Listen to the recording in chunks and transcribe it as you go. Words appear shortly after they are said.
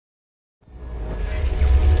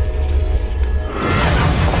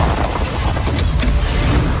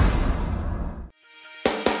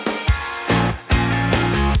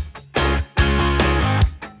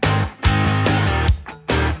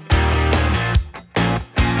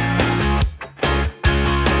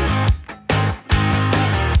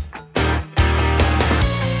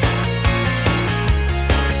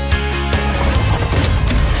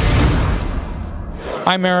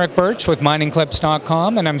I'm Eric Birch with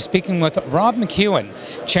MiningClips.com, and I'm speaking with Rob McEwen,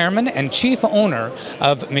 Chairman and Chief Owner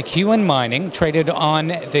of McEwen Mining, traded on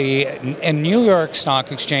the New York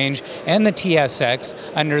Stock Exchange and the TSX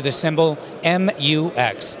under the symbol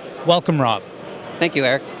MUX. Welcome, Rob. Thank you,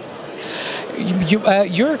 Eric.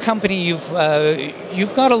 Your company, you've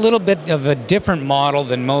got a little bit of a different model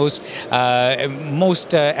than most.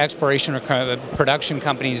 Most exploration or production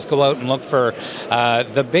companies go out and look for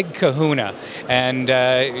the big kahuna, and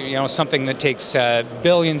something that takes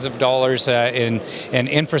billions of dollars in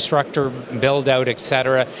infrastructure build out,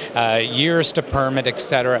 etc., years to permit,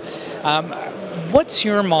 etc. What's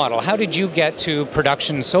your model? How did you get to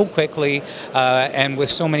production so quickly and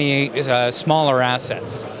with so many smaller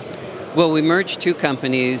assets? Well, we merged two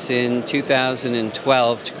companies in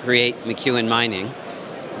 2012 to create McEwen Mining.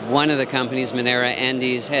 One of the companies, Minera,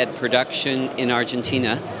 had production in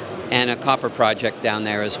Argentina and a copper project down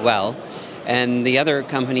there as well. And the other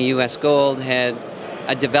company, US Gold, had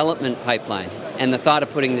a development pipeline. And the thought of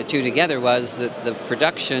putting the two together was that the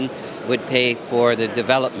production would pay for the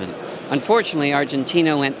development. Unfortunately,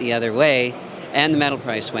 Argentina went the other way, and the metal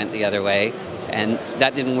price went the other way, and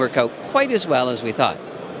that didn't work out quite as well as we thought.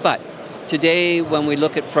 But today, when we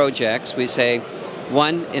look at projects, we say,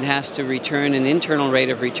 one, it has to return an internal rate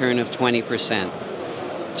of return of 20%.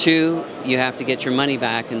 Two, you have to get your money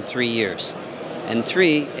back in 3 years. And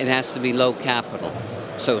three, it has to be low capital.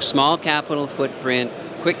 So small capital footprint,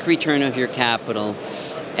 quick return of your capital.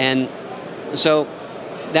 And so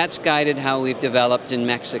that's guided how we've developed in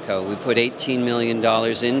Mexico. We put $18 million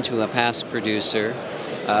into a past producer.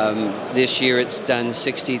 This year it's done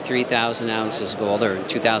 63,000 ounces gold, or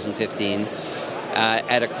 2015,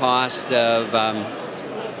 at a cost of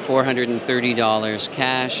 $430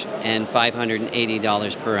 cash and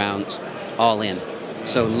 $580 per ounce all in.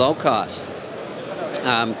 So low cost.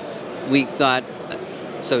 We got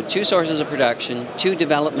two sources of production, two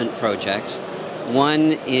development projects,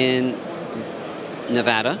 one in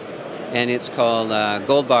Nevada, and it's called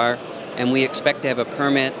Gold Bar, and we expect to have a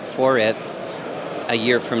permit for it a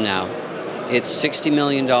year from now. It's $60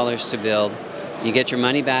 million to build. You get your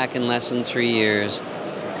money back in less than 3 years.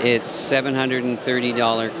 It's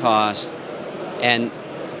 $730 cost, and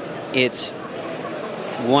it's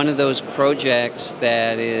one of those projects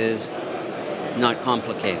that is not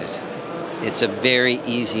complicated. It's a very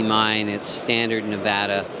easy mine. It's standard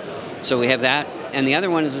Nevada. So we have that. And the other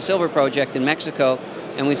one is a silver project in Mexico.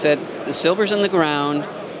 And we said, the silver's in the ground.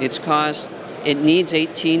 It needs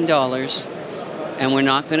 $18. And we're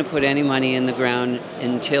not going to put any money in the ground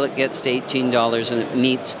until it gets to $18 and it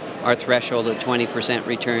meets our threshold of 20%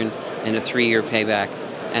 return and a 3-year payback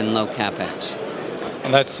and low capex.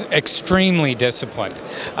 Well, that's extremely disciplined.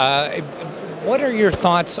 What are your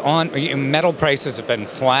thoughts on metal prices? Have been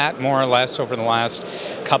flat more or less over the last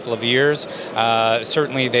couple of years.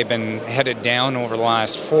 Certainly they've been headed down over the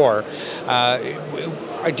last 4.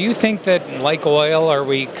 Do you think that, like oil, are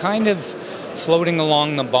we kind of floating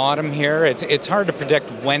along the bottom here? It's hard to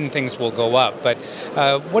predict when things will go up, but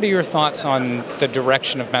what are your thoughts on the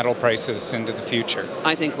direction of metal prices into the future?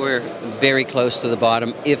 I think we're very close to the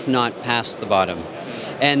bottom, if not past the bottom.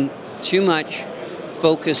 And too much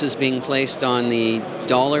focus is being placed on the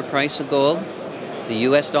dollar price of gold, the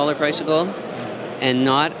US dollar price of gold, and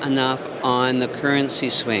not enough on the currency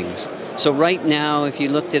swings. So right now, if you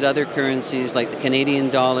looked at other currencies like the Canadian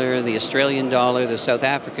dollar, the Australian dollar, the South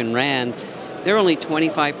African rand, they're only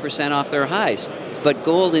 25% off their highs. But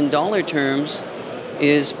gold in dollar terms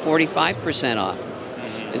is 45% off.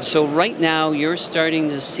 And so right now, you're starting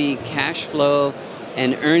to see cash flow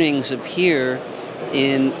and earnings appear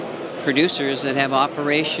in producers that have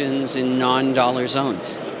operations in non-dollar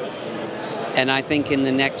zones. And I think in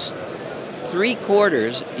the next 3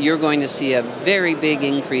 quarters, you're going to see a very big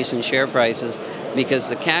increase in share prices because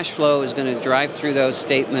the cash flow is going to drive through those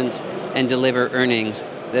statements and deliver earnings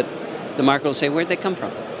that the market will say, where'd they come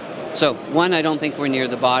from? So, one, I don't think we're near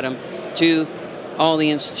the bottom. Two, all the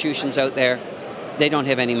institutions out there, they don't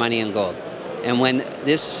have any money in gold. And when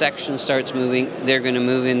this section starts moving, they're going to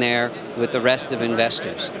move in there with the rest of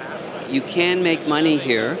investors. You can make money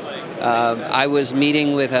here. I was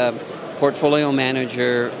meeting with a portfolio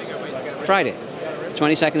manager Friday,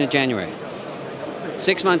 22nd of January.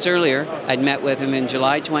 6 months earlier, I'd met with him in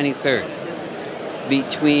July 23rd.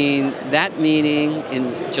 Between that meeting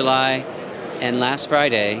in July and last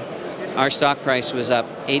Friday, our stock price was up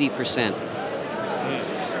 80%.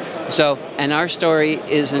 So, and our story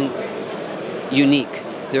isn't unique.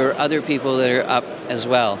 There are other people that are up as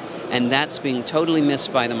well. And that's being totally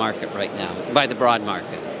missed by the market right now, by the broad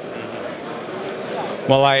market.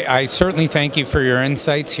 Well, I certainly thank you for your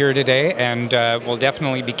insights here today, and we'll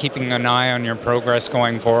definitely be keeping an eye on your progress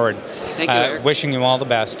going forward. Thank you, Eric. Wishing you all the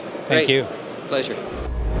best. Thank Great. you. Pleasure.